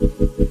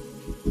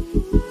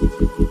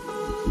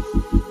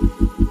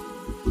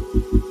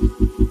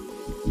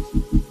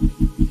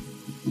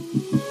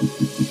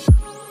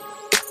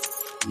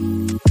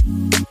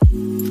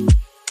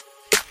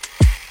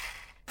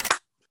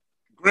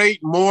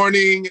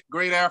morning,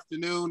 great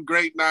afternoon,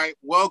 great night.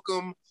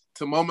 Welcome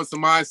to Moments of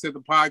Mindset, the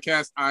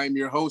podcast. I am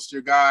your host,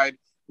 your guide,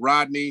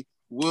 Rodney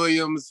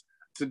Williams.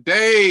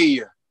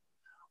 Today,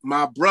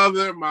 my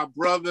brother,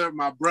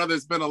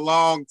 it's been a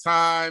long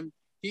time.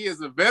 He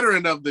is a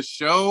veteran of the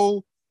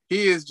show.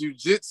 He is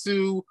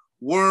Jiu-Jitsu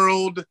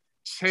world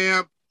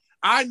champ.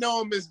 I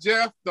know him as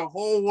Jeff. The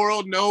whole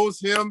world knows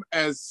him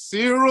as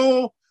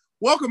Cyril.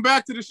 Welcome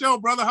back to the show,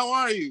 brother. How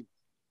are you?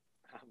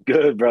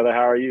 Good, brother.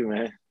 How are you,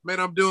 man? Man,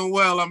 I'm doing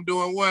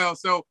well.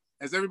 So,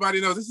 as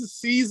everybody knows, this is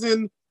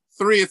season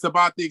 3. It's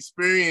about the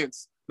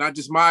experience, not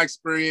just my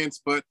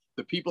experience, but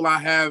the people I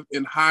have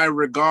in high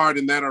regard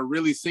and that are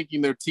really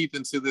sinking their teeth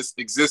into this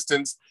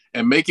existence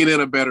and making it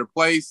a better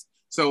place.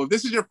 So, if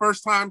this is your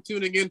first time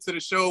tuning into the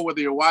show,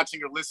 whether you're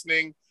watching or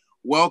listening,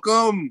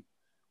 welcome.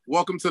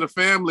 Welcome to the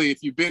family.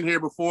 If you've been here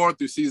before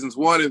through seasons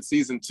 1 and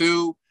season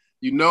 2,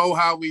 you know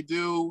how we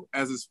do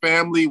as his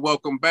family.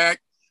 Welcome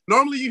back.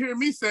 Normally, you hear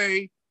me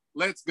say,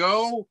 let's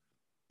go.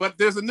 But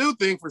there's a new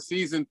thing for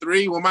season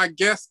 3. When my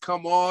guests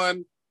come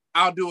on,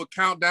 I'll do a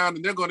countdown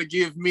and they're going to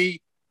give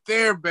me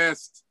their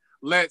best.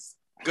 Let's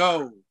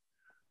go.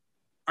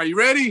 Are you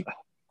ready?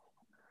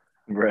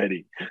 I'm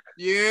ready.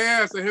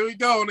 Yeah, so here we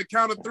go. On the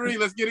count of 3,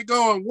 let's get it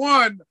going.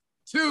 1,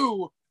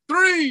 2,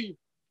 3.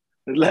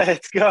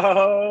 Let's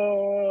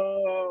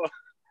go.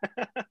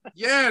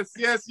 Yes.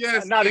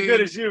 Not as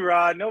good as you,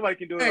 Rod. Nobody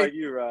can do it like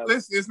you, Rod.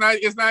 Listen, it's not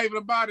even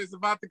about it. It's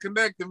about the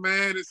connecting,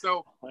 man. And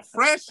so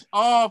fresh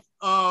off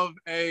of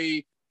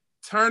a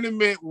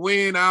tournament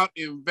win out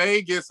in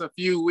Vegas a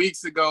few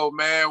weeks ago,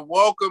 man.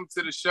 Welcome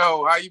to the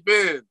show. How you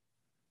been?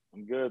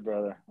 I'm good,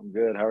 brother. I'm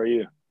good. How are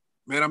you?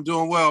 Man, I'm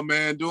doing well,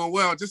 man. Doing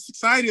well. Just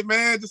excited,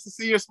 man, just to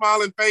see your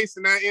smiling face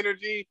and that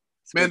energy.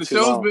 Man,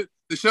 the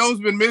show's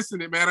been missing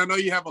it, man. I know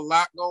you have a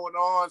lot going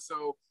on,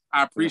 so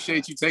I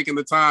appreciate you taking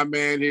the time,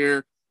 man,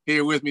 here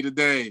with me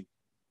today.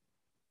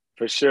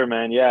 For sure,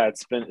 man. Yeah,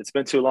 it's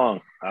been too long.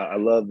 I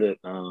love that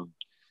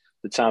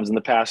the times in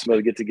the past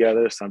to get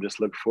together. So I'm just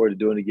looking forward to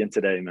doing it again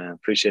today, man.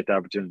 Appreciate the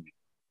opportunity.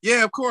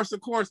 Yeah, of course,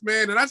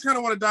 man. And I just kind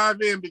of want to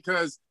dive in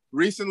because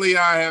recently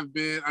I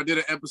did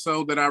an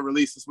episode that I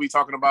released this week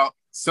talking about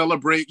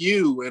Celebrate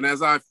You. And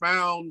as I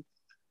found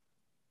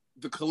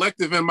the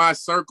collective in my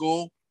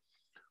circle,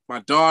 my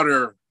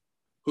daughter,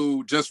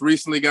 who just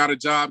recently got a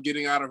job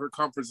getting out of her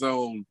comfort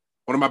zone.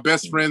 One of my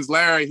best friends,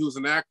 Larry, who's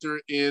an actor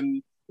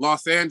in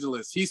Los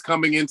Angeles. He's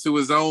coming into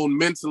his own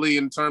mentally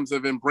in terms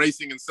of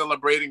embracing and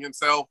celebrating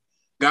himself.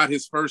 Got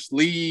his first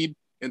lead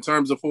in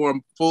terms of for a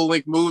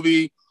full-length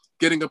movie,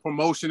 getting a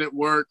promotion at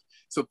work.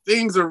 So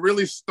things are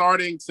really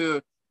starting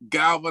to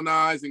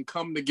galvanize and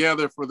come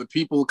together for the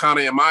people kind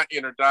of in my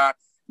inner dot.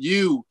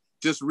 You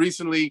just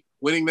recently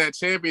winning that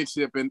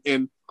championship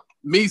and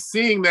me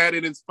seeing that,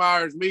 it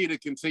inspires me to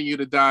continue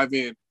to dive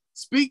in.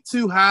 Speak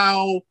to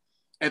how,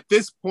 at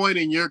this point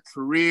in your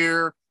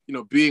career,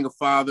 being a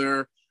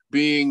father,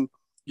 being,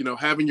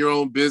 having your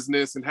own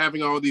business and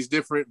having all these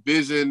different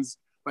visions,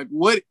 like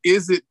what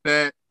is it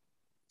that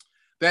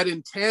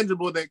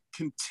intangible that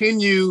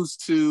continues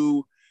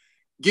to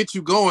get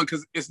you going?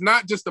 Because it's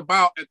not just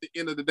about, at the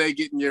end of the day,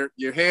 getting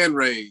your hand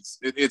raised.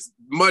 It's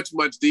much,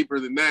 much deeper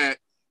than that.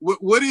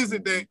 What is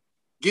it that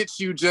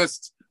gets you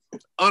just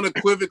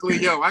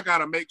unequivocally, I got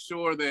to make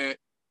sure that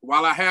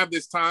while I have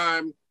this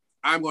time,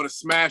 I'm going to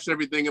smash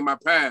everything in my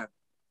path?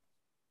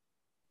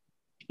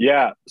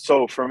 Yeah.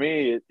 So for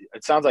me,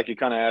 it sounds like you're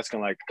kind of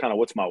asking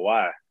what's my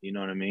why? You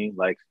know what I mean?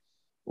 Like,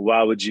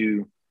 why would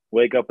you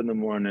wake up in the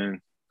morning?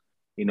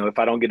 If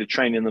I don't get a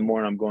training in the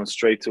morning, I'm going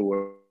straight to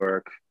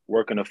work,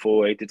 working a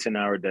full 8 to 10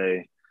 hour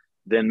day.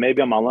 Then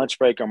maybe on my lunch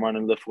break, I'm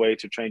running lift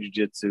weights or train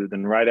jiu-jitsu.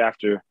 Then right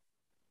after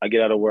I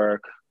get out of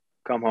work,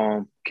 come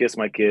home, kiss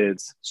my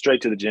kids,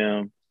 straight to the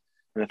gym.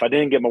 And if I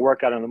didn't get my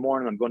workout in the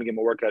morning, I'm going to get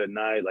my workout at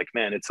night. Like,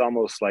 man, it's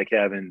almost like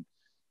having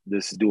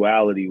this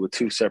duality with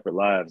 2 separate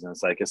lives. And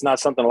it's like, it's not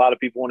something a lot of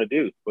people want to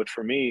do. But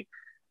for me,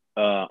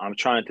 I'm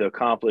trying to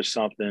accomplish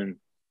something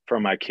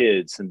for my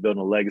kids and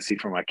building a legacy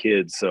for my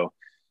kids. So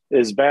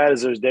as bad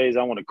as there's days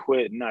I want to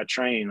quit and not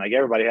train, like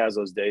everybody has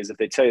those days. If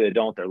they tell you they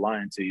don't, they're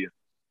lying to you.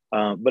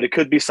 But it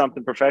could be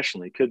something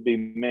professionally. It could be,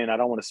 man, I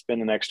don't want to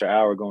spend an extra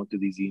hour going through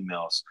these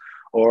emails.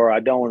 Or I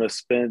don't want to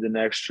spend an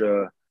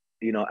extra,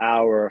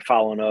 hour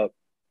following up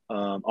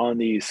on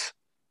these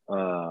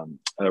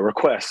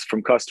requests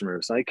from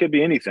customers. Now, it could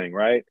be anything,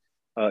 right?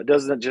 It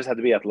doesn't just have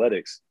to be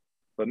athletics.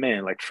 But,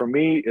 man, like for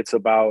me, it's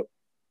about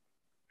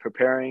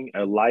preparing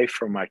a life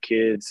for my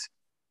kids,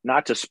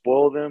 not to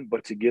spoil them,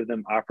 but to give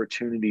them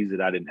opportunities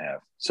that I didn't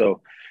have.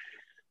 So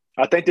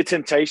I think the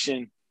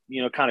temptation,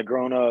 kind of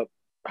growing up,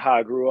 how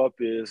I grew up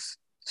is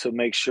to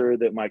make sure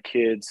that my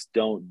kids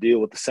don't deal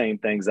with the same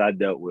things I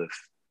dealt with.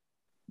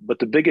 But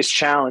the biggest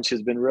challenge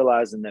has been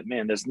realizing that,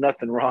 man, there's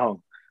nothing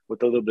wrong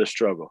with a little bit of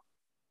struggle.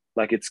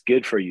 Like, it's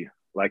good for you.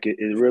 Like,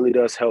 it really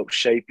does help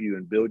shape you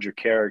and build your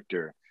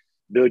character,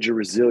 build your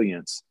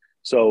resilience.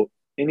 So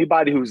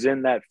anybody who's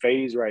in that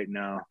phase right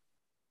now,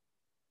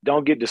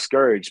 don't get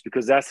discouraged,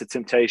 because that's the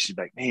temptation.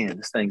 Like, man,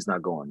 this thing's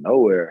not going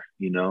nowhere.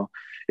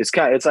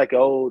 It's like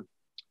old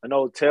an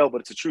old tale,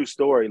 but it's a true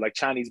story, like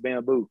Chinese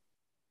bamboo.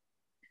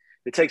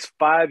 It takes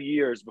 5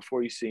 years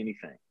before you see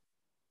anything.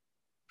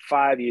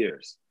 5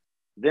 years.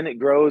 Then it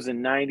grows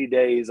in 90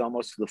 days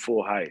almost to the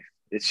full height.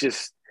 It's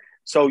just,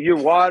 so you're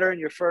watering,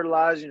 you're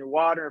fertilizing, you're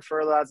watering and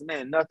fertilizing.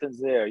 Man, nothing's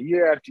there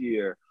year after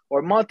year,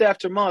 or month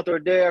after month, or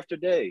day after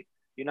day.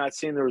 You're not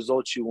seeing the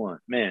results you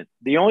want. Man,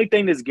 the only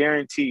thing that's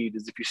guaranteed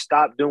is if you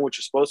stop doing what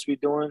you're supposed to be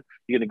doing,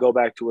 you're going to go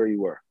back to where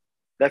you were.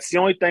 That's the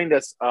only thing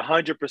that's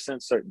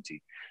 100%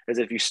 certainty, is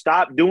if you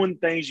stop doing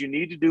things you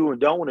need to do and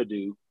don't want to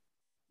do,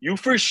 you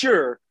for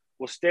sure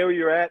will stay where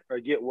you're at or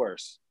get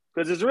worse.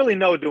 Because there's really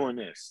no doing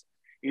this.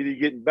 Either you're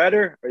getting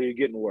better or you're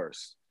getting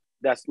worse.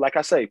 That's, like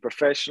I say,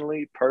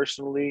 professionally,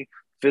 personally,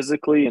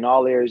 physically, in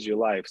all areas of your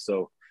life.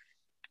 So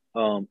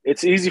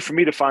it's easy for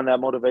me to find that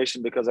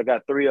motivation because I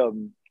got 3 of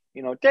them,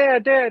 you know,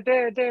 dad,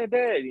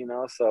 you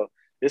know, so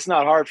it's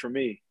not hard for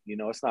me, you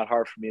know, it's not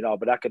hard for me at all,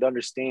 but I could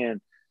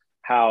understand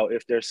how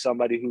if there's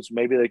somebody who's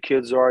maybe their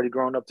kids are already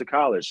grown up to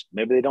college,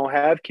 maybe they don't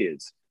have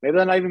kids, maybe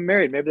they're not even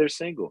married, maybe they're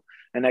single,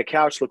 and that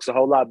couch looks a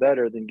whole lot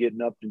better than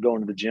getting up and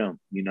going to the gym,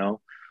 you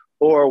know,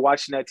 or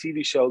watching that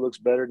TV show looks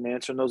better than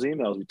answering those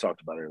emails we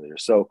talked about earlier.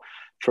 So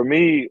for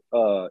me,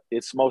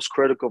 it's most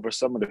critical for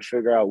someone to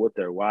figure out what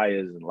their why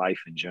is in life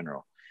in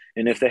general.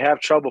 And if they have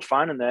trouble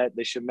finding that,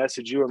 they should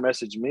message you or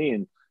message me.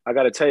 And I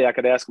got to tell you, I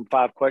could ask them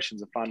 5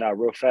 questions and find out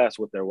real fast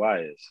what their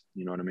why is.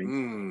 You know what I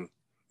mean?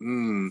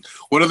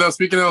 What are those,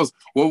 speaking of those,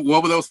 what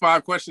would those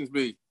 5 questions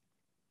be?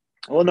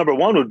 Well, number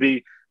 1 would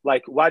be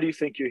like, why do you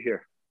think you're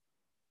here?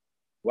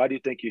 Why do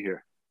you think you're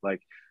here?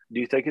 Like, do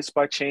you think it's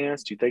by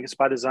chance? Do you think it's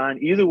by design?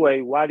 Either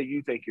way, why do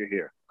you think you're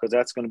here? Because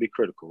that's going to be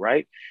critical,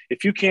 right?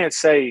 If you can't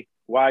say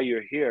why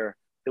you're here,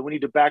 then we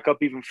need to back up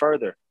even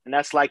further. And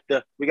that's like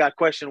we got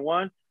question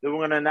 1, then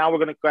we're going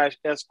to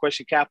ask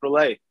question capital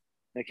A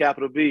and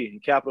capital B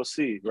and capital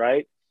C,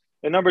 right?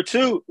 And number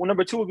 2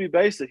 would be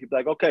basic. You'd be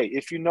like, okay,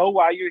 if you know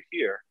why you're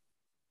here,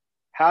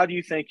 how do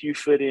you think you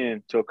fit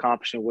in to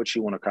accomplishing what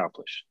you want to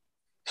accomplish?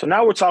 So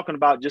now we're talking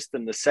about just the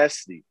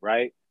necessity,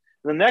 right?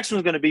 And the next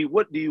one's going to be,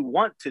 what do you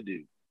want to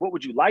do? What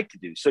would you like to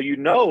do? So you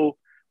know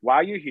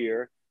why you're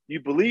here. You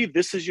believe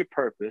this is your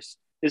purpose.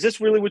 Is this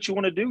really what you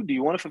want to do? Do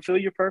you want to fulfill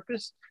your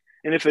purpose?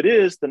 And if it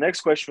is, the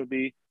next question would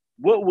be,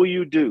 what will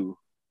you do?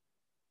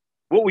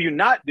 What will you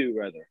not do,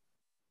 rather,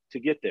 to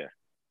get there?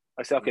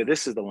 I say, okay,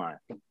 this is the line.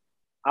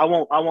 I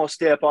won't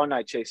stay up all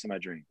night chasing my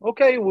dream.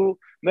 Okay, well,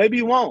 maybe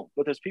you won't,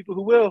 but there's people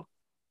who will.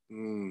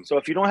 So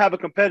if you don't have a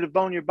competitive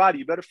bone in your body,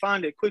 you better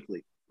find it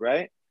quickly,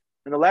 right?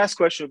 And the last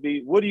question would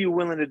be, what are you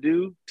willing to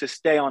do to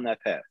stay on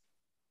that path?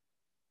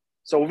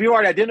 So we've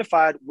already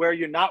identified where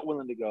you're not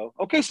willing to go.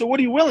 Okay, so what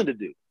are you willing to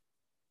do?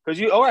 Because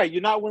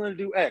you're not willing to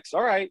do X.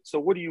 All right, so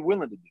what are you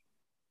willing to do?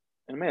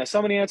 And man, if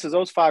somebody answers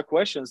those 5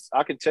 questions,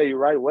 I can tell you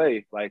right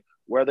away, like,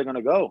 where they're going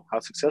to go, how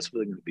successful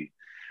they're going to be.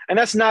 And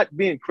that's not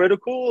being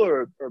critical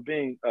or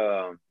being,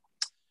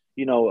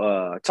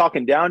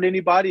 talking down to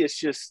anybody. It's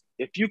just,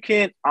 if you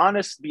can't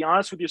be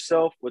honest with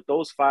yourself with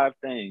those 5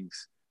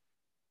 things,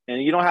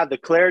 and you don't have the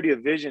clarity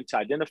of vision to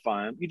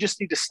identify them, you just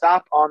need to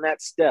stop on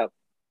that step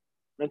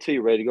until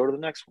you're ready to go to the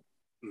next one.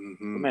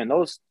 But man,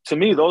 those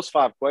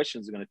 5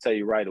 questions are going to tell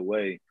you right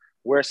away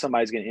where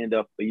somebody's going to end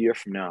up a year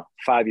from now,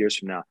 5 years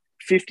from now,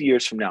 50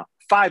 years from now,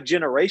 5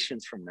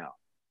 generations from now.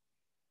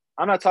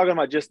 I'm not talking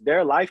about just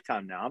their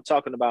lifetime now. I'm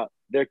talking about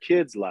their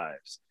kids'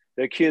 lives,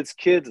 their kids'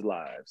 kids'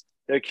 lives,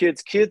 their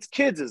kids' kids'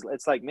 kids.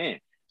 It's like, man,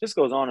 it just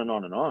goes on and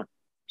on and on.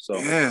 So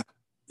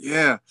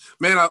yeah,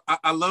 man,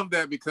 I love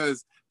that,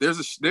 because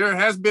there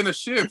has been a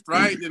shift,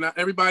 right? You know,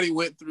 everybody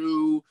went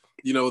through,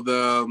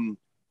 the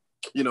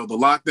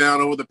lockdown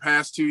over the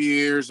past 2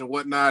 years and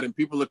whatnot, and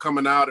people are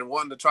coming out and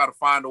wanting to try to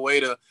find a way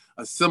to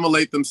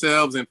assimilate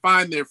themselves and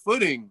find their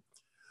footing.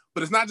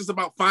 But it's not just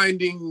about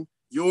finding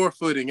your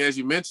footing, as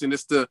you mentioned.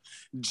 It's the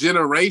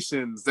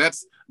generations.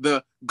 That's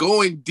the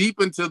going deep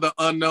into the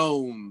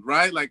unknown,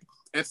 right? Like,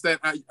 it's that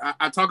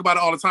I talk about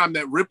it all the time,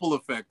 that ripple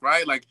effect,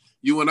 right? Like,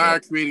 you and I are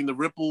creating the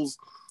ripples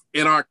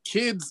in our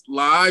kids'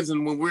 lives,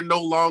 and when we're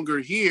no longer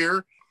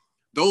here,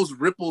 those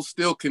ripples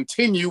still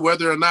continue,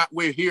 whether or not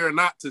we're here or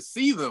not, to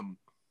see them.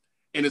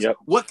 And it's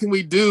what can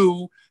we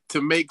do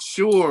to make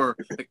sure,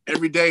 like,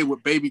 every day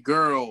with baby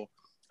girl,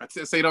 I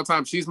say it all the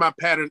time, she's my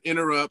pattern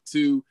interrupt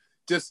to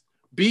just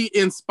be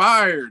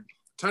inspired,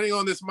 turning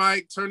on this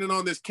mic, turning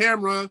on this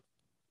camera,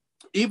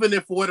 even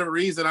if for whatever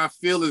reason I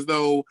feel as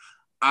though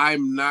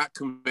I'm not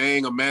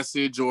conveying a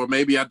message, or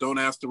maybe I don't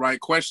ask the right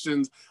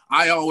questions.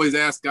 I always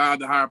ask God,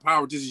 the higher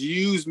power, just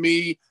use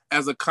me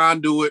as a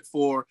conduit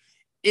for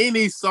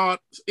any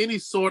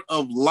sort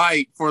of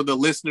light for the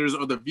listeners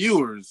or the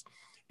viewers.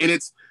 And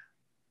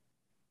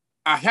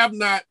I have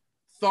not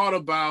thought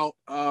about,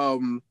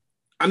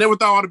 I never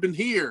thought I'd have been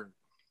here,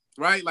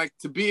 right? Like,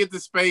 to be at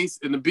this space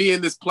and to be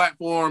in this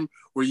platform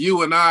where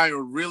you and I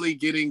are really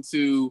getting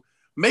to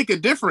make a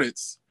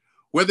difference,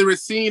 whether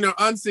it's seen or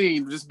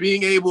unseen, just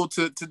being able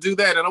to do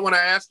that. And I want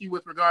to ask you,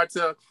 with regard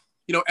to,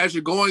 as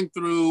you're going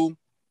through,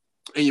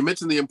 and you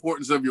mentioned the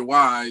importance of your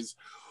whys,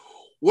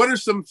 what are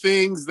some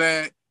things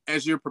that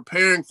as you're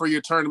preparing for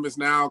your tournaments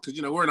now, because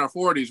we're in our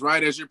 40s,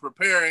 right? As you're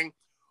preparing,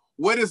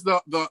 what is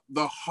the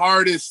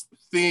hardest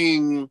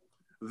thing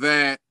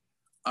that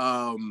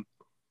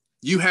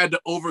you had to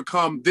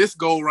overcome this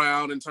go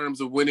round in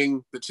terms of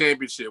winning the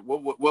championship?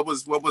 What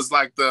was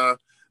like the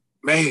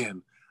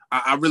man?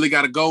 I really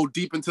got to go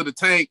deep into the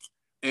tank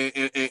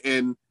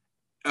and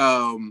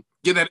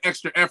get that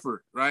extra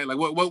effort, right? Like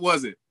what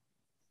was it?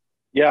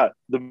 Yeah,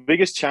 the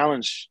biggest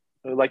challenge,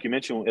 like you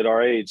mentioned, at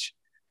our age,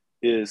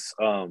 is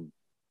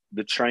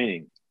the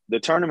training. The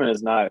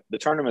tournament's not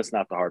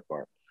the hard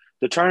part.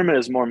 The tournament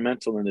is more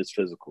mental than it's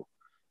physical,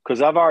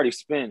 because I've already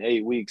spent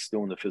 8 weeks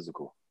doing the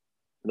physical.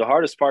 The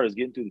hardest part is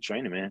getting through the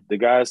training, man. The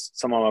guys,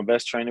 some of my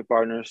best training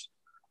partners,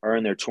 are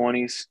in their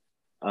 20s.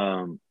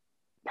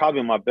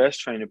 Probably my best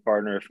training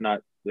partner,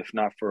 if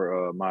not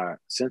for my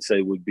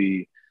sensei, would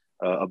be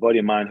a buddy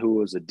of mine who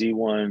was a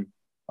D1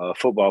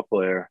 football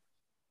player,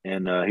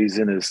 and he's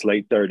in his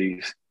late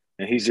 30s,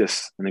 and he's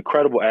just an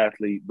incredible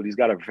athlete, but he's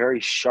got a very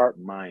sharp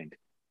mind.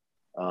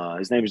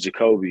 His name is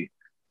Jacoby,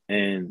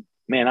 and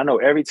man, I know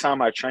every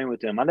time I train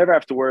with him, I never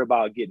have to worry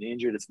about getting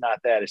injured. It's not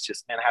that. It's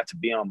just, man, I have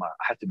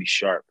to be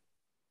sharp,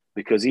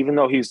 because even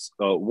though he's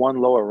one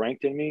lower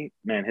ranked than me,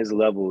 man, his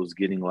level is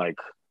getting like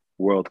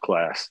world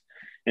class.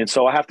 And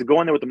so I have to go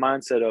in there with the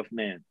mindset of,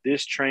 man,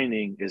 this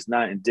training is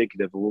not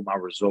indicative of what my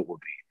result will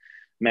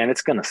be. Man,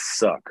 it's going to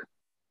suck.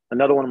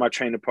 Another one of my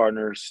training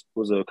partners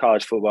was a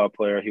college football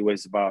player. He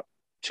weighs about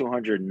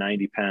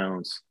 290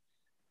 pounds,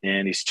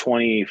 and he's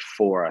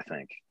 24, I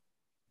think.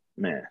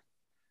 Man,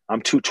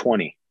 I'm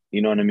 220.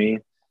 You know what I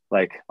mean?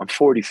 Like, I'm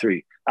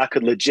 43. I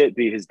could legit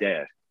be his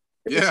dad.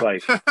 It's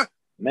like,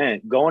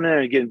 man, going in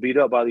and getting beat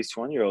up by these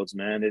 20-year-olds,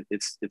 man,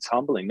 it's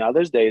humbling. Now,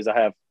 there's days I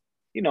have,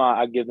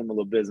 I give them a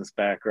little business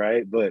back,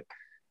 right? But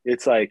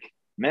it's like,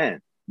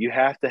 man, you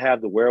have to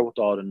have the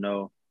wherewithal to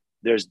know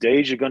there's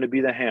days you're going to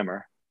be the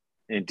hammer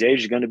and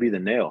days you're going to be the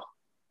nail.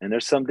 And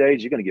there's some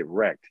days you're going to get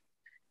wrecked.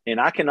 And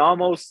I can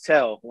almost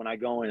tell when I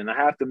go in, and I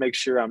have to make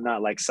sure I'm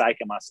not like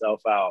psyching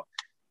myself out.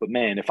 But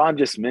man, if I'm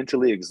just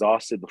mentally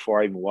exhausted before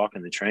I even walk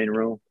in the training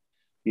room,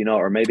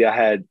 or maybe I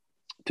had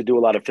to do a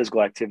lot of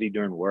physical activity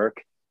during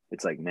work,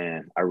 it's like,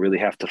 man, I really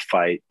have to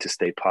fight to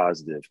stay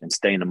positive and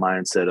stay in the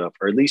mindset of,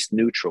 or at least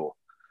neutral,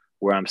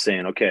 where I'm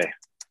saying, okay,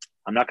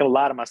 I'm not going to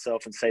lie to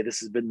myself and say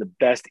this has been the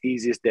best,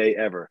 easiest day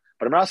ever.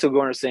 But I'm also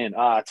going to saying,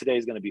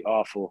 today's going to be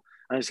awful.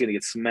 I'm just going to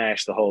get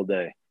smashed the whole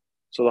day.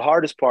 So the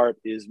hardest part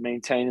is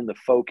maintaining the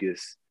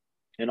focus,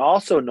 and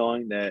also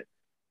knowing that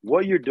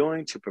what you're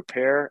doing to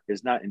prepare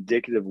is not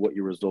indicative of what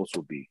your results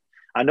will be.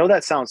 I know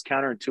that sounds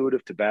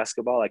counterintuitive to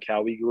basketball, like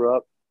how we grew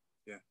up.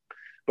 Yeah.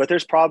 But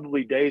there's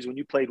probably days when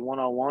you played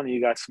one-on-one and you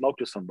got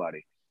smoked with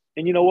somebody.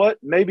 And you know what?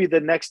 Maybe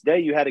the next day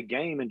you had a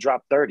game and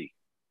dropped 30.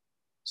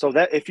 So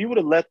that if you would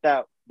have let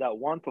that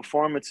one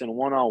performance in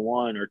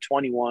one-on-one or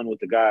 21 with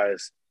the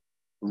guys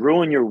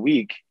ruin your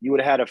week, you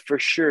would have had a for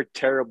sure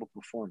terrible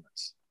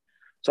performance.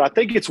 So I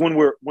think it's when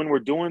we're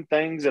doing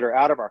things that are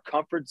out of our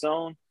comfort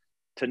zone,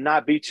 to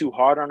not be too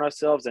hard on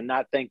ourselves and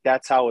not think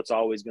that's how it's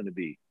always going to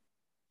be.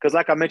 Because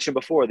like I mentioned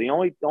before, the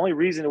only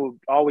reason it will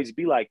always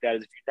be like that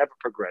is if you never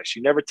progress,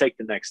 you never take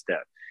the next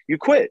step, you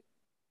quit.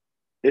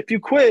 If you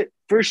quit,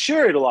 for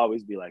sure it'll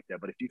always be like that.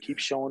 But if you keep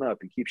showing up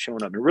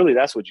and really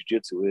that's what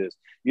jiu-jitsu is.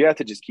 You have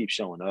to just keep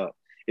showing up.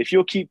 If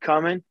you'll keep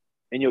coming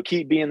and you'll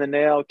keep being the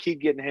nail, keep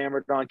getting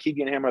hammered on,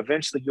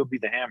 eventually you'll be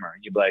the hammer.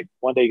 And you'll be like,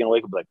 one day you're gonna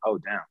wake up and be like, oh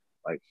damn,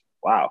 like,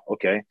 wow,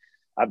 okay,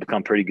 I've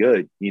become pretty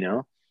good,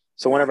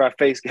 So whenever I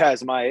face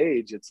guys my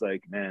age, it's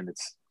like, man,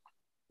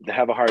 they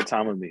have a hard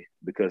time with me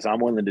because I'm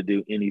willing to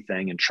do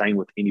anything and train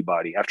with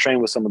anybody. I've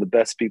trained with some of the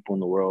best people in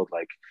the world,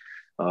 like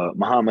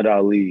Muhammad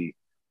Ali,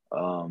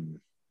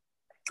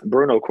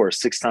 Bruno, of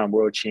course, 6-time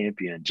world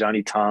champion,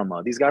 Johnny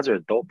Tama. These guys are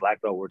adult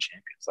black belt world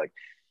champions. Like,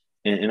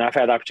 and I've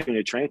had the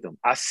opportunity to train with them.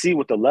 I see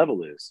what the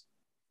level is.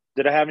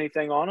 Did I have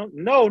anything on them?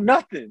 No,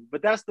 nothing.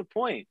 But that's the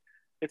point.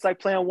 It's like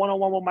playing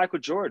one-on-one with Michael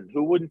Jordan,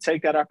 who wouldn't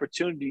take that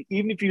opportunity,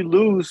 even if you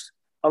lose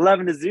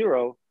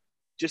 11-0,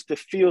 just to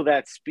feel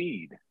that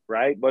speed,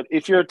 right? But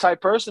if you're a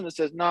type person that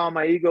says, no,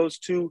 my ego's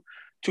too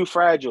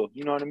fragile,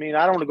 you know what I mean?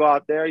 I don't want to go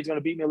out there. He's going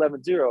to beat me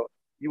 11-0.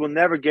 You will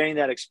never gain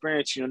that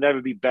experience. You'll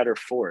never be better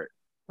for it,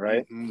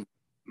 right? Mm-hmm.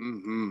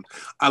 Mm-hmm.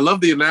 I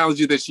love the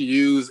analogy that you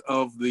use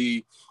of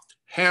the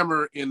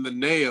hammer and the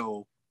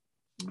nail,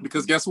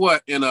 because guess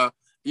what?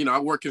 I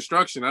work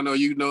construction. I know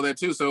you know that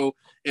too. So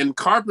in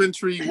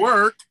carpentry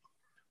work,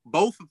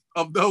 both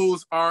of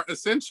those are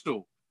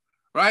essential,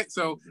 right?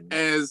 So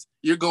as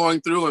you're going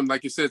through, and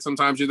like you said,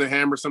 sometimes you're the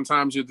hammer,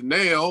 sometimes you're the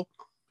nail.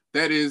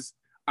 That is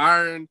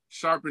iron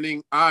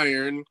sharpening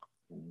iron,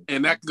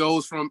 and that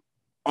goes from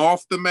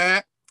off the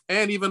mat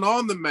and even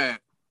on the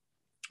mat.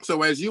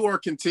 So as you are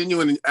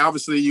continuing,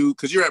 obviously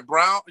because you're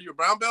brown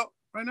belt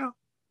right now?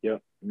 Yeah.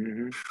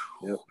 Mm-hmm.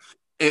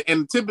 Yep.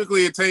 And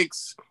typically it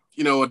takes,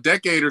 a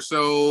decade or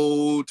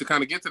so to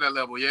kind of get to that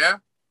level, yeah?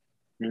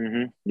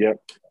 Mm-hmm.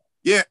 Yep.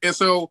 Yeah, and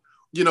so,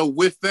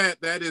 with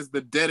that is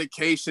the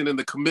dedication and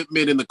the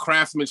commitment and the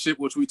craftsmanship,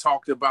 which we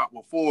talked about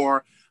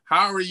before.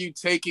 how are you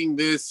taking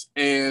this,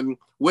 and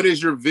what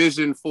is your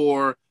vision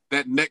for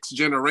that next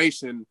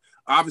generation?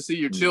 Obviously,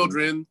 your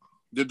children,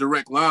 the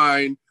direct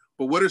line,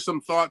 but what are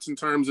some thoughts in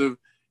terms of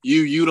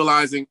you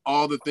utilizing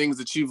all the things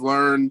that you've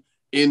learned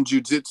in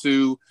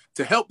jiu-jitsu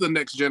to help the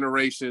next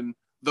generation,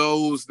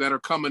 those that are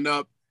coming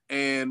up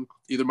and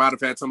either might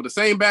have had some of the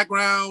same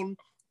background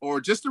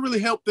or just to really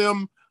help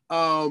them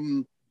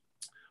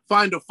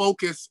find a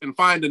focus and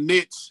find a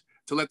niche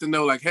to let them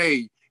know, like,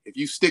 hey, if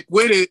you stick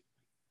with it,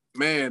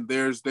 man,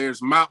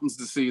 there's mountains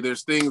to see.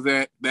 There's things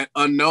that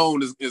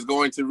unknown is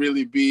going to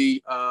really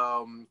be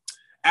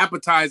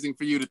appetizing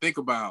for you to think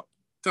about.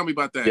 Tell me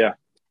about that.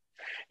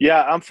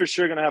 Yeah, I'm for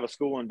sure going to have a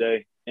school one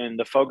day, and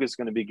the focus is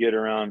going to be geared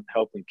around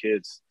helping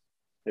kids.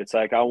 It's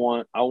like I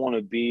want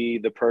to be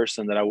the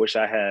person that I wish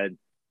I had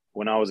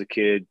when I was a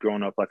kid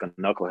growing up like a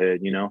knucklehead,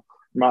 you know.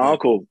 My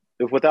uncle,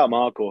 without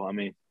my uncle, I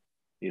mean,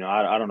 you know,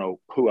 I don't know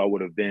who I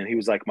would have been. He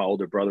was like my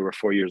older brother. We're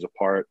 4 years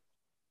apart.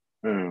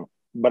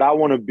 But I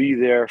want to be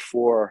there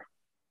for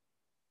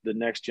the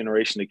next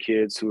generation of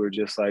kids who are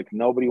just like,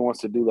 nobody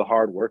wants to do the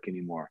hard work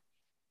anymore.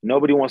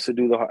 Nobody wants to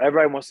do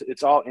everybody wants to,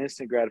 it's all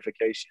instant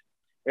gratification.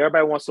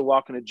 Everybody wants to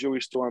walk in a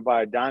jewelry store and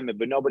buy a diamond,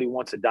 but nobody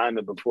wants a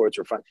diamond before it's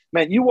refined.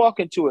 Man, you walk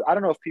into it. I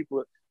don't know if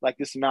people like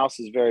this mouse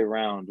is very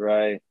round,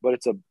 right? But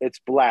it's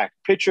black.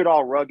 Picture it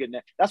all rugged.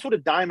 That's what a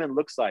diamond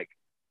looks like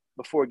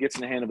before it gets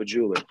in the hand of a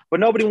jeweler. But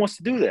nobody wants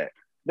to do that.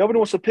 Nobody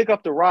wants to pick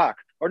up the rock,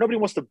 or nobody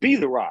wants to be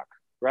the rock,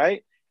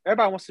 right?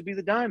 Everybody wants to be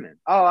the diamond.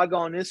 Oh, I go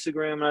on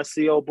Instagram and I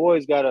see, oh,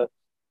 boy's got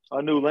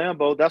a new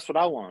Lambo. That's what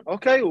I want.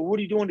 Okay, well, what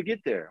are you doing to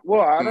get there?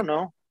 Well, I don't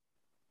know.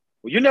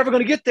 Well, you're never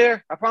going to get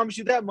there. I promise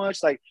you that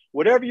much. Like,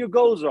 whatever your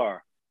goals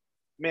are.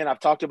 Man, I've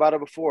talked about it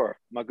before.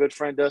 My good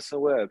friend Dustin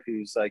Webb,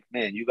 he's like,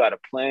 man, you got to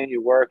plan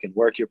your work and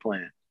work your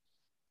plan.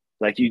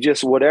 Like, you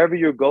just, whatever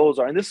your goals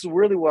are. And this is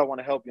really what I want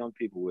to help young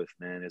people with,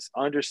 man, is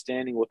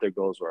understanding what their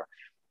goals are.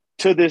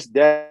 To this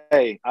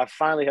day, I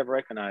finally have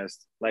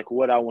recognized like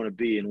what I want to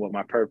be and what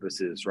my purpose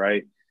is,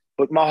 right?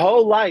 But my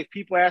whole life,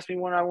 people ask me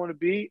what I want to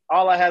be.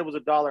 All I had was a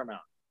dollar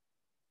amount.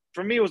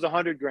 For me, it was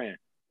 $100,000.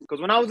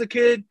 Because when I was a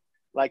kid,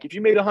 like if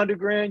you made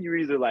 $100,000, you're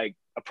either like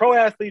a pro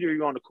athlete or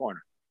you're on the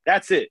corner.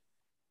 That's it.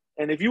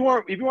 And if you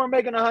weren't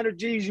making 100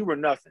 G's, you were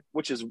nothing,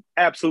 which is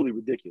absolutely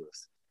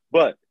ridiculous.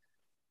 But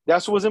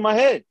that's what was in my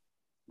head.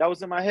 That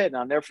was in my head. And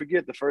I'll never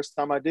forget the first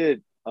time I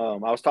did. I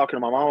was talking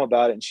to my mom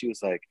about it, and she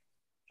was like,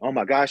 oh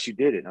my gosh, you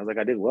did it. And I was like,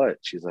 I did what?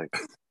 She's like,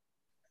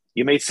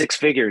 you made 6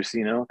 figures,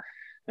 you know?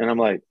 And I'm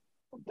like,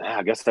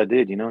 I guess I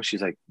did, you know?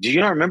 She's like, do you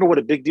not remember what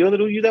a big deal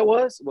to you that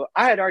was? Well,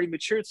 I had already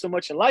matured so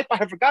much in life,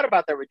 I forgot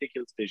about that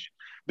ridiculous vision.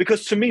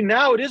 Because to me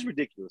now it is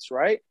ridiculous,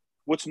 right?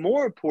 What's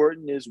more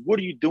important is what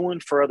are you doing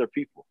for other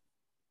people?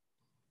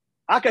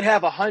 I could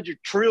have $100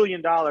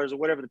 trillion or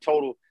whatever the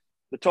total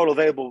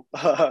available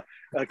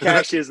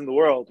cash is in the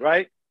world,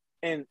 right?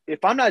 And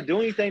if I'm not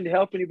doing anything to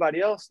help anybody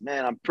else,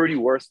 man, I'm pretty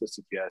worthless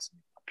if you ask me.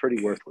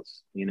 Pretty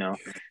worthless, you know?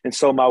 And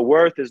so my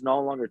worth is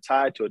no longer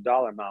tied to a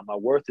dollar amount. My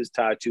worth is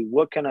tied to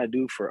what can I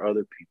do for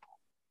other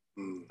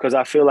people? Because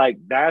I feel like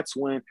that's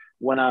when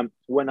I'm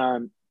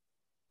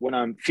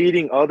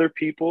feeding other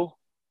people,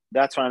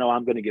 that's when I know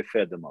I'm going to get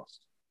fed the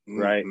most,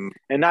 right?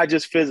 And not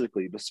just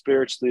physically, but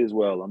spiritually as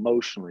well,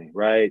 emotionally,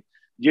 right?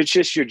 You're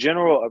just your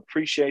general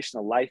appreciation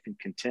of life and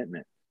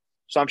contentment.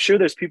 So I'm sure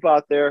there's people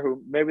out there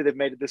who maybe they've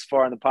made it this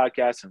far in the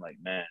podcast and like,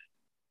 man,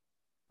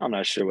 I'm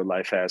not sure what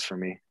life has for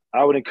me.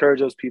 I would encourage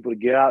those people to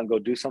get out and go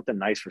do something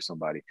nice for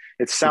somebody.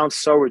 It sounds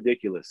so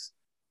ridiculous,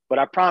 but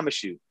I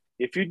promise you,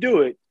 if you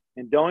do it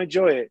and don't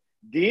enjoy it,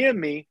 DM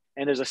me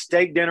and there's a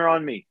steak dinner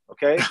on me,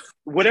 okay?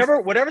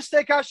 whatever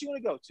steakhouse you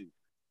want to go to,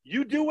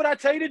 you do what I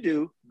tell you to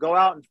do. Go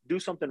out and do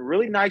something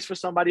really nice for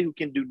somebody who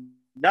can do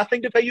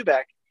nothing to pay you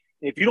back.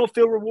 And if you don't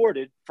feel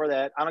rewarded for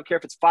that, I don't care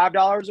if it's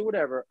 $5 or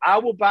whatever, I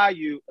will buy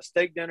you a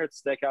steak dinner at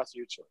the steakhouse of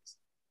your choice.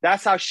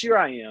 That's how sure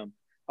I am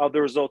of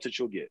the results that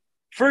you'll get.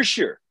 For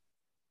sure.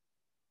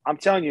 I'm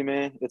telling you,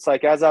 man, it's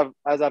like as I've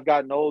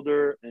gotten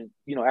older and,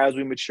 you know, as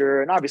we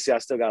mature, and obviously I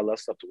still got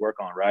less stuff to work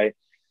on, right?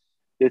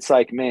 It's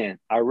like, man,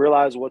 I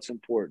realize what's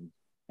important.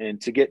 And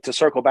to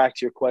circle back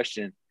to your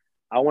question,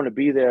 I want to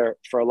be there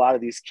for a lot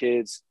of these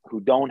kids who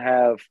don't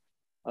have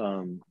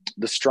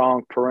the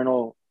strong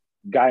parental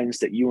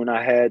guidance that you and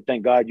I had.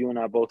 Thank God you and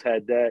I both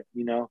had that,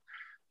 you know.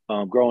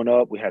 Growing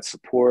up, we had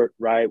support,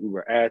 right? We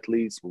were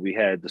athletes, but we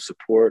had the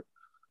support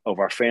of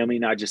our family,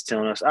 not just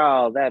telling us,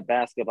 oh, that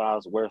basketball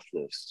is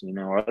worthless, you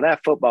know, or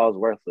that football is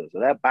worthless,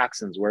 or that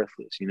boxing is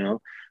worthless, you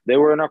know. They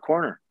were in our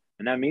corner,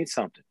 and that means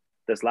something.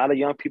 There's a lot of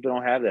young people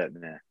don't have that,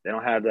 man. They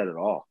don't have that at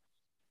all.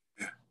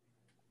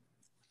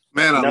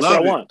 Man, and I that's love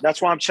what I it. want.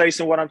 That's why I'm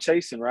chasing what I'm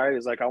chasing, right?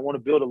 It's like I want to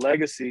build a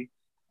legacy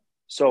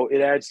so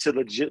it adds to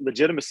the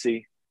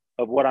legitimacy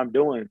of what I'm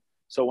doing.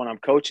 So when I'm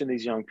coaching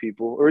these young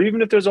people, or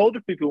even if there's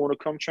older people who want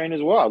to come train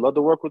as well, I'd love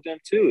to work with them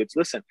too.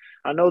 Listen,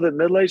 I know that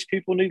middle-aged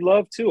people need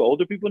love too.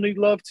 Older people need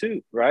love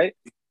too, right?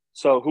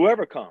 So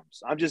whoever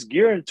comes, I'm just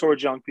gearing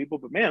towards young people.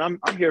 But man,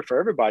 I'm here for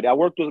everybody. I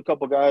worked with a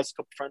couple guys, a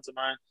couple friends of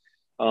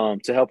mine,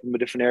 to help them in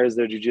different areas of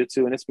their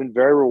jiu-jitsu, and it's been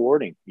very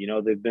rewarding. You know,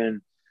 they've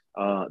been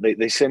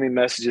They send me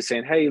messages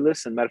saying, hey,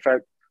 listen, matter of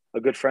fact, a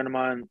good friend of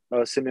mine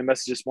sent me a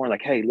message this morning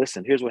like, hey,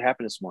 listen, here's what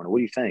happened this morning. What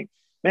do you think?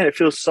 Man, it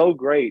feels so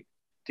great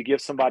to give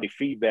somebody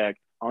feedback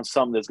on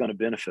something that's going to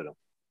benefit them.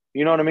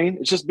 You know what I mean?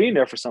 It's just being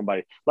there for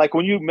somebody. Like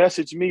when you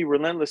message me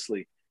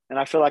relentlessly and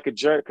I feel like a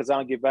jerk because I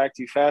don't get back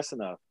to you fast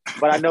enough.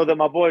 But I know that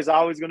my boy's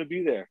always going to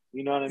be there.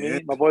 You know what I mean? Yeah.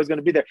 My boy's going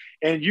to be there.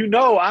 And you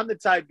know I'm the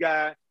type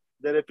guy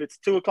that if it's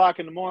 2 o'clock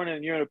in the morning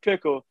and you're in a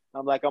pickle,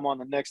 I'm like, I'm on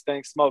the next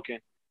thing smoking.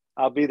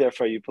 I'll be there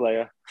for you,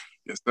 player.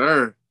 Yes,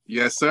 sir.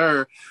 Yes,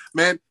 sir.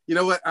 Man, you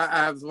know what?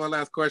 I have one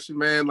last question,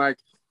 man. Like,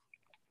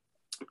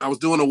 I was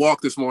doing a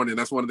walk this morning.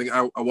 That's one of the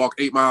things. I walk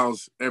 8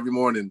 miles every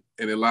morning,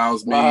 and it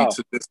allows me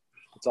to just,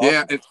 awesome.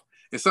 Yeah,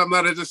 it's something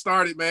that I just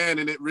started, man,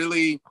 and it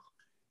really,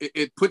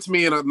 it puts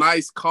me in a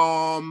nice,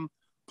 calm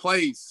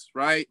place,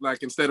 right?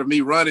 Like, instead of me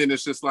running,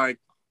 it's just like,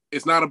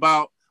 it's not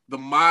about the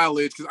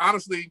mileage. Because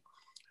honestly,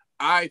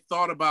 I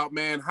thought about,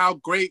 man, how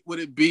great would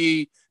it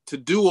be to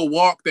do a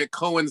walk that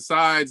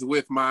coincides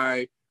with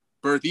my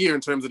birth year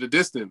in terms of the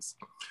distance.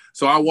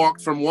 So I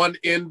walked from one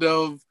end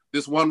of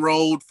this one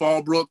road,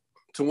 Fallbrook,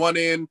 to one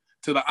end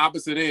to the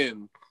opposite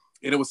end.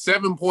 And it was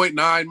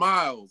 7.9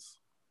 miles.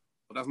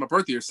 Well, that's my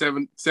birth year,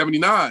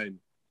 79.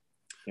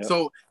 Yep.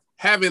 So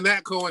having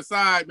that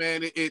coincide,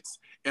 man, it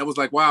was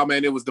like, wow,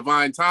 man, it was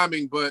divine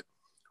timing. But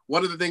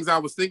one of the things I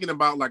was thinking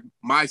about, like,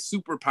 my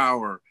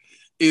superpower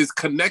is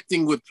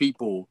connecting with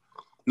people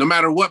no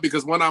matter what,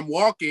 because when I'm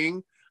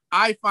walking,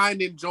 I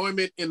find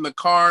enjoyment in the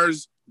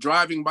cars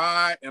driving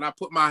by, and I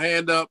put my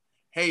hand up,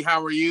 hey,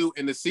 how are you?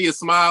 And to see a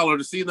smile or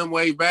to see them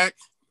wave back,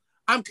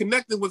 I'm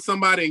connecting with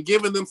somebody and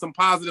giving them some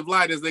positive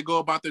light as they go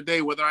about their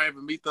day, whether I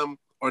ever meet them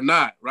or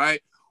not,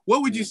 right?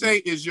 What would you say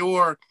is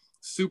your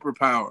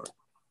superpower?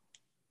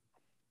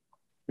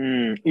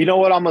 You know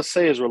what I'm going to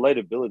say is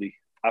relatability.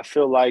 I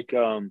feel like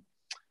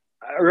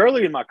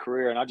early in my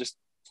career, and I just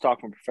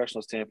talk from a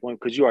professional standpoint,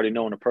 because you already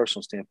know in a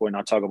personal standpoint, and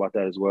I'll talk about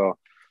that as well.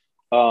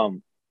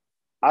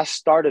 I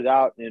started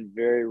out in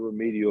very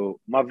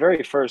remedial. My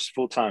very first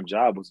full-time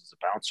job was as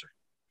a bouncer.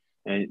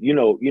 And you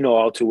know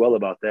all too well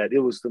about that. It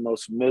was the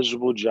most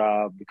miserable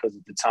job because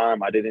at the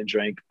time I didn't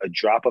drink a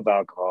drop of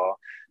alcohol.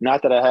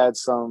 Not that I had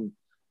some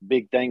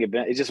big thing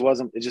event. It just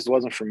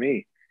wasn't for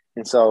me.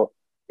 And so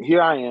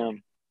here I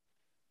am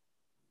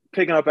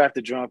picking up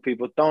after drunk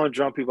people, throwing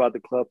drunk people out the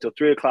club till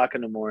 3 o'clock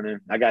in the morning.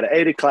 I got an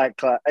 8 o'clock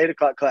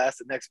class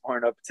the next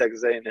morning up at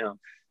Texas A&M.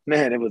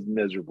 Man, it was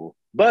miserable.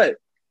 But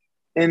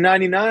in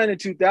 99 and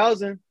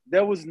 2000,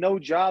 there was no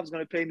jobs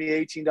going to pay me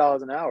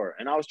 $18 an hour.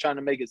 And I was trying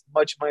to make as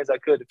much money as I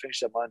could to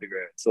finish up my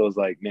undergrad. So it was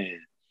like, man,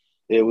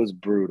 it was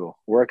brutal.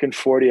 Working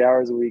 40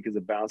 hours a week as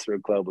a bouncer at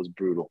a club was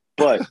brutal.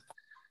 But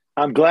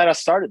I'm glad I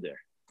started there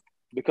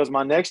because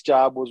my next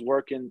job was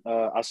working.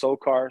 I sold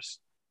cars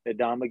at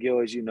Don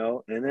McGill, as you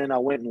know. And then I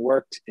went and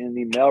worked in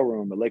the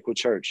mailroom at Lakewood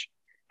Church.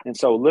 And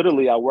so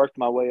literally I worked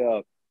my way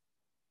up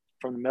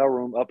from the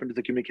mailroom up into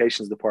the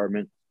communications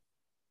department.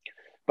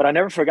 But I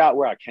never forgot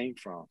where I came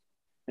from.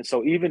 And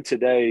so even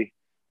today,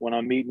 when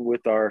I'm meeting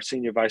with our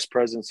senior vice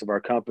presidents of our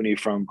company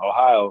from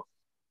Ohio,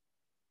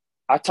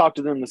 I talk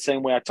to them the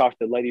same way I talk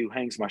to the lady who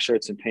hangs my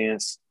shirts and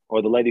pants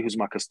or the lady who's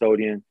my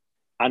custodian.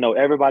 I know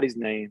everybody's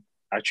name.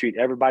 I treat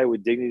everybody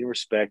with dignity and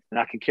respect, and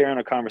I can carry on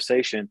a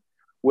conversation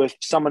with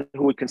someone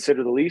who would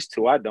consider the least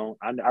who I don't.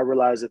 I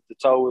realize that the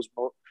toe is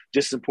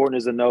just as important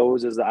as the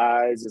nose, as the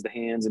eyes, as the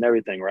hands and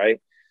everything, right?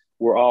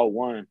 We're all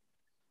one.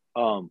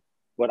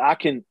 But I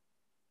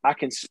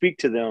can speak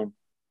to them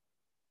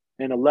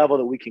in a level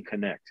that we can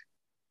connect.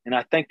 And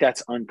I think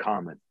that's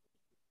uncommon.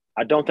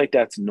 I don't think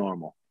that's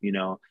normal. You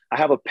know, I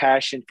have a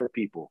passion for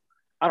people.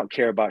 I don't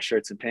care about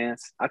shirts and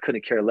pants. I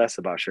couldn't care less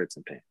about shirts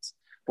and pants.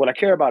 What I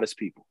care about is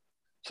people.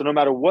 So no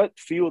matter what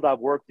field I've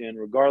worked in,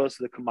 regardless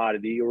of the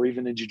commodity or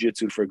even in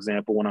jiu-jitsu, for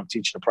example, when I'm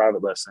teaching a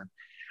private lesson,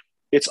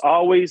 it's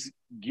always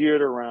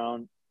geared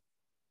around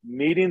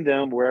meeting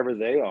them wherever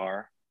they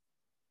are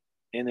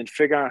and then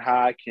figuring out how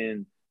I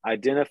can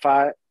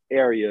identify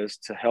areas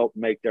to help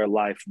make their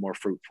life more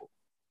fruitful,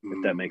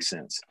 if that makes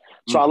sense.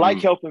 So I like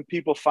helping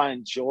people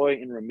find joy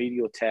in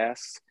remedial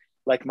tasks.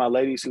 Like my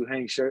ladies who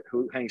hang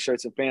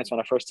shirts and pants. When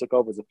I first took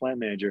over as a plant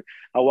manager,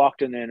 I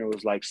walked in there and it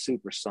was like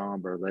super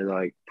somber. They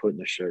like putting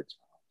the shirts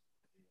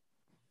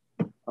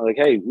on. I was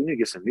like, hey, we need to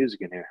get some music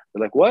in here.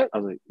 They're like, what? I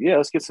was like, yeah,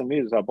 let's get some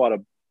music. I bought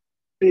a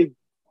big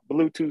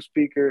Bluetooth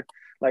speaker,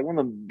 like one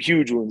of them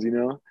huge ones, you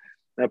know.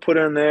 And I put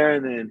it in there,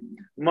 and then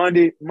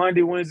Monday,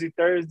 Wednesday,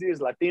 Thursday is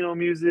Latino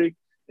music.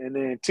 And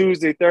then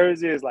Tuesday,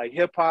 Thursday is like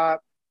hip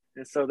hop.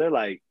 And so they're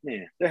like,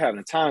 man, they're having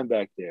a time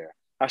back there.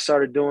 I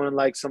started doing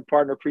like some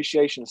partner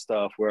appreciation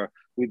stuff where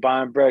we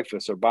buy them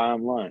breakfast or buy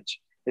them lunch.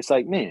 It's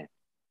like, man,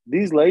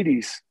 these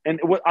ladies, and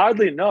what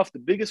oddly enough, the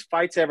biggest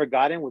fights I ever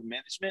got in with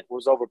management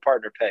was over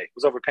partner pay,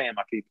 was over paying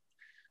my people.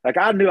 Like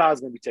I knew I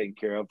was going to be taken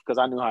care of because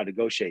I knew how to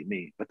negotiate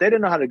me, but they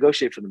didn't know how to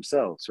negotiate for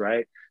themselves,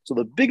 right? So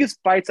the biggest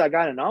fights I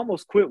got, and I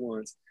almost quit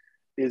once,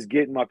 is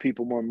getting my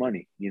people more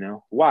money, you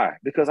know? Why?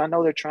 Because I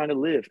know they're trying to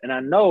live. And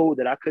I know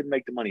that I couldn't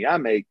make the money I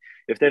make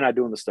if they're not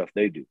doing the stuff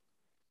they do.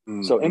 So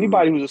Mm-hmm.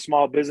 anybody who's a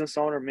small business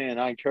owner, man,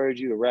 I encourage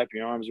you to wrap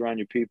your arms around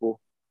your people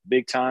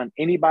big time.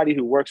 Anybody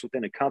who works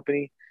within a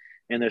company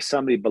and there's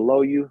somebody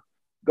below you,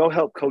 go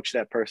help coach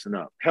that person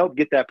up. Help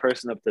get that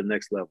person up to the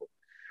next level.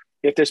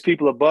 If there's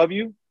people above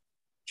you,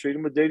 treat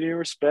them with dignity and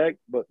respect.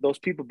 But those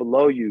people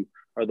below you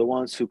are the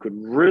ones who could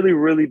really,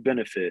 really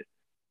benefit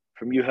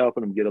from you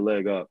helping them get a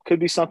leg up. Could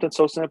be something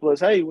so simple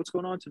as, hey, what's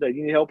going on today?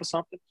 You need help with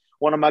something?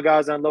 One of my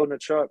guys unloading a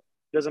truck.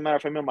 Doesn't matter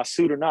if I'm in my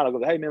suit or not. I'll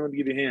go, hey, man, let me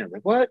give you a hand.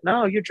 Like, what?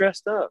 No, you're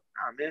dressed up.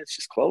 Nah, man, it's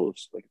just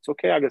clothes. Like, it's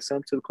okay. I can send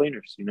them to the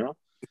cleaners, you know?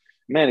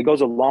 Man, it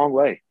goes a long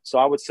way. So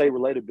I would say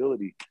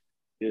relatability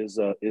is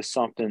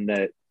something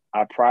that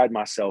I pride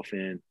myself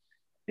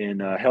in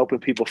helping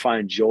people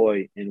find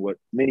joy in what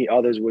many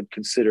others would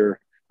consider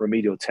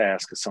remedial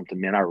tasks is something,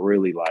 man, I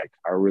really like.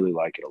 I really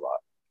like it a lot.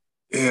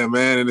 Yeah,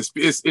 man, and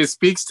it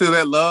speaks to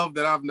that love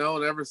that I've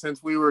known ever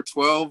since we were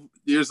 12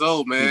 years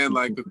old, man.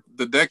 Like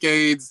the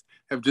decades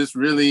have just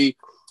really,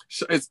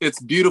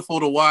 it's beautiful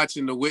to watch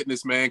and to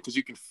witness, man, because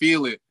you can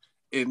feel it,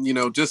 and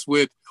just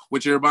with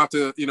what you're about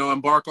to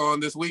embark on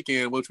this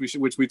weekend, which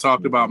we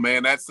talked about,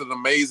 man. That's an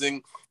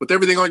amazing. With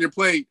everything on your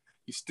plate,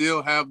 you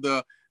still have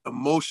the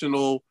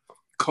emotional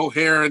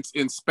coherence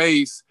in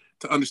space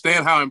to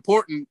understand how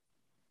important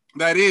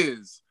that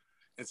is.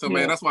 And so,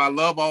 man, that's why I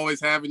love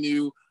always having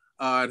you.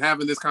 And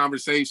having this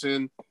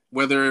conversation,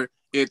 whether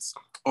it's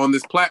on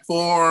this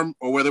platform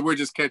or whether we're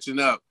just catching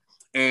up.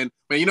 And,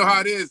 man, you know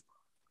how it is.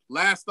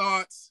 Last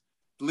thoughts,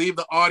 leave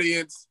the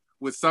audience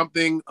with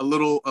something, a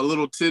little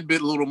tidbit,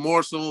 a little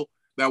morsel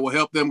that will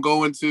help them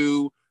go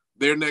into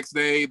their next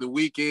day, the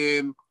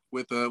weekend,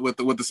 with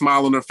the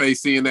smile on their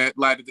face, seeing that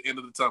light at the end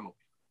of the tunnel.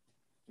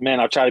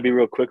 Man, I'll try to be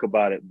real quick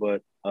about it.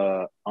 But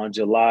on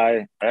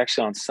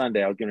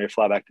Sunday, I was getting ready to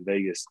fly back to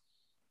Vegas.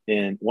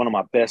 And one of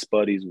my best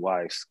buddy's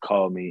wives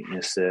called me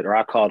and said, or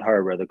I called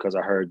her rather, because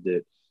I heard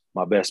that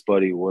my best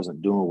buddy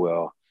wasn't doing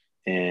well.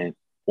 And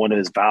one of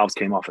his valves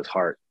came off his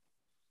heart.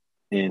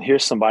 And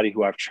here's somebody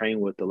who I've trained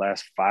with the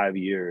last 5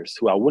 years,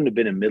 who I wouldn't have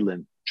been in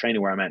Midland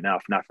training where I'm at now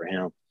if not for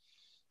him.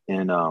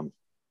 And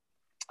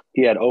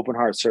he had open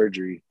heart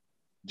surgery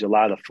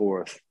July the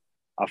 4th.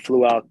 I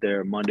flew out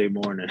there Monday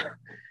morning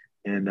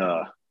and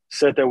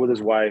sat there with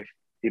his wife.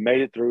 He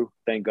made it through,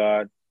 thank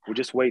God. We're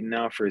just waiting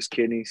now for his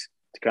kidneys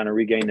to kind of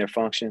regain their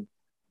function.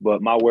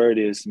 But my word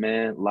is,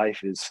 man,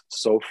 life is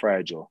so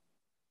fragile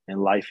and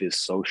life is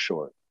so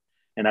short.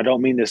 And I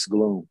don't mean this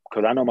gloom,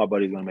 because I know my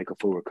buddy's going to make a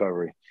full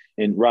recovery.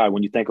 And Rod,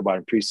 when you think about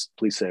it, please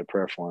say a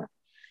prayer for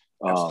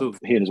him.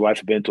 He and his wife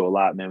have been through a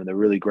lot, man, and they're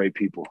really great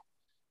people.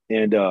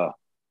 And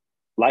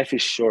life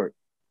is short.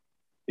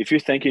 If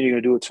you're thinking you're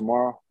going to do it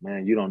tomorrow,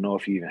 man, you don't know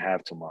if you even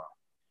have tomorrow.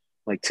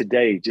 Like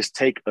today, just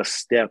take a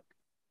step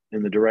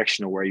in the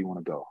direction of where you want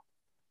to go.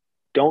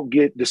 Don't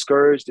get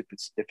discouraged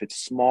if it's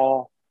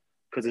small,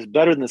 because it's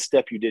better than the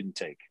step you didn't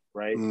take,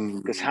 right?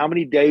 Because how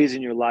many days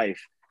in your life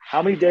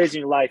have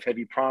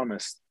you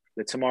promised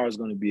that tomorrow is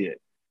going to be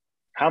it?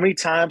 How many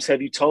times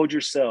have you told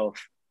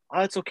yourself,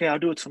 oh, it's okay, I'll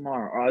do it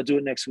tomorrow, or I'll do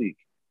it next week?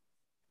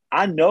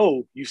 I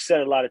know you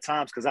said it a lot of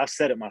times because I've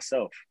said it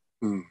myself.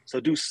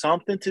 So do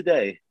something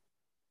today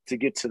to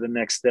get to the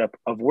next step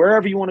of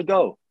wherever you want to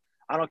go.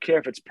 I don't care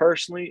if it's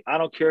personally. I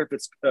don't care if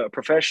it's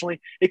professionally.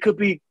 It could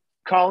be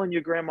calling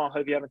your grandma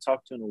who you haven't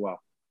talked to in a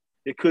while.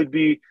 It could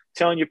be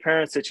telling your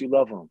parents that you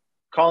love them,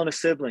 calling a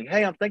sibling,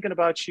 hey, I'm thinking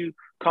about you,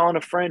 calling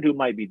a friend who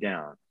might be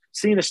down,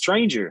 seeing a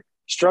stranger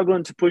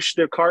struggling to push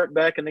their cart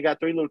back and they got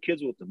 3 little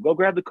kids with them. Go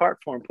grab the cart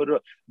for them, put it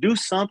up. Do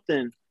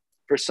something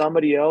for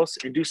somebody else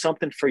and do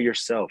something for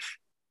yourself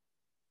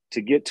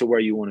to get to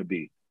where you want to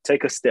be.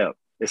 Take a step.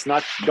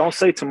 Don't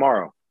say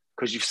tomorrow,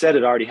 because you've said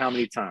it already how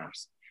many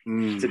times.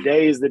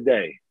 Today is the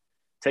day.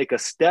 Take a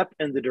step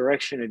in the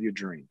direction of your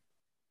dream.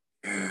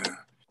 Yeah.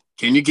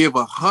 Can you give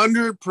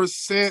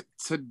 100%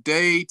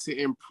 today to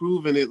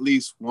improving at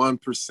least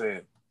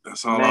 1%?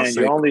 That's all I'll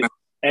say.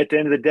 At the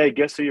end of the day,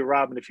 guess who you're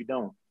robbing if you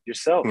don't?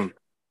 Yourself.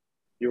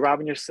 You're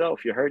robbing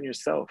yourself. You're hurting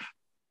yourself.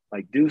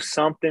 Like, do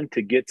something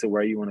to get to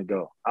where you want to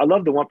go. I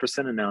love the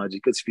 1% analogy,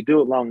 because if you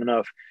do it long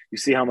enough, you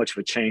see how much of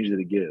a change that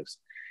it gives.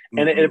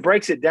 And it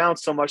breaks it down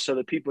so much so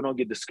that people don't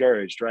get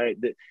discouraged, right?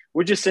 That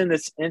we're just in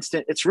this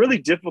instant. It's really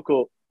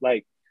difficult,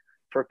 like,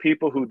 for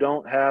people who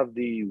don't have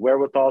the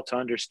wherewithal to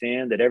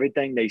understand that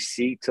everything they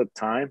see took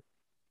time,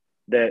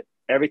 that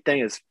everything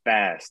is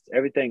fast.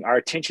 Our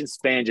attention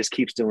span just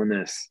keeps doing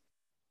this.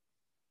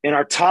 And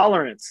our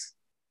tolerance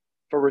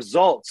for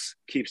results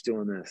keeps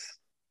doing this.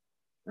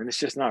 And it's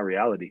just not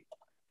reality.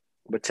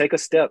 But take a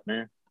step,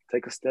 man.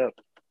 Take a step.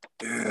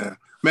 Yeah.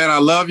 Man, I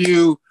love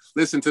you.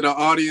 Listen to the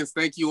audience.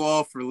 Thank you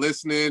all for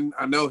listening.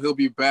 I know he'll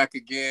be back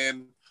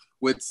again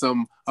with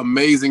some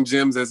amazing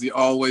gems, as he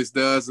always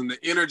does. And the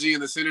energy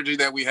and the synergy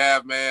that we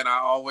have, man, I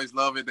always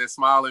love it. That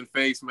smiling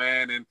face,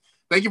 man. And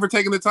thank you for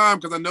taking the time,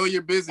 because I know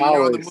you're busy.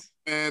 You're on the move,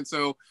 man.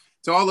 So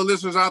to all the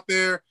listeners out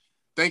there,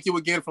 thank you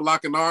again for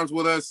locking arms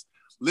with us.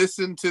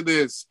 Listen to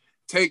this.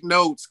 Take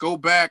notes. Go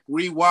back.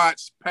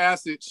 Rewatch.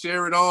 Pass it.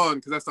 Share it on,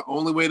 because that's the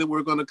only way that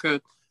we're going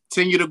to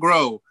continue to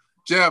grow.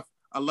 Jeff,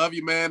 I love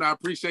you, man. I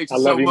appreciate you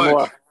so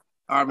much.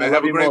 All right, man. I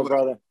love Have a you great more, one.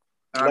 brother.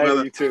 All right, Later,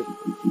 brother. you too.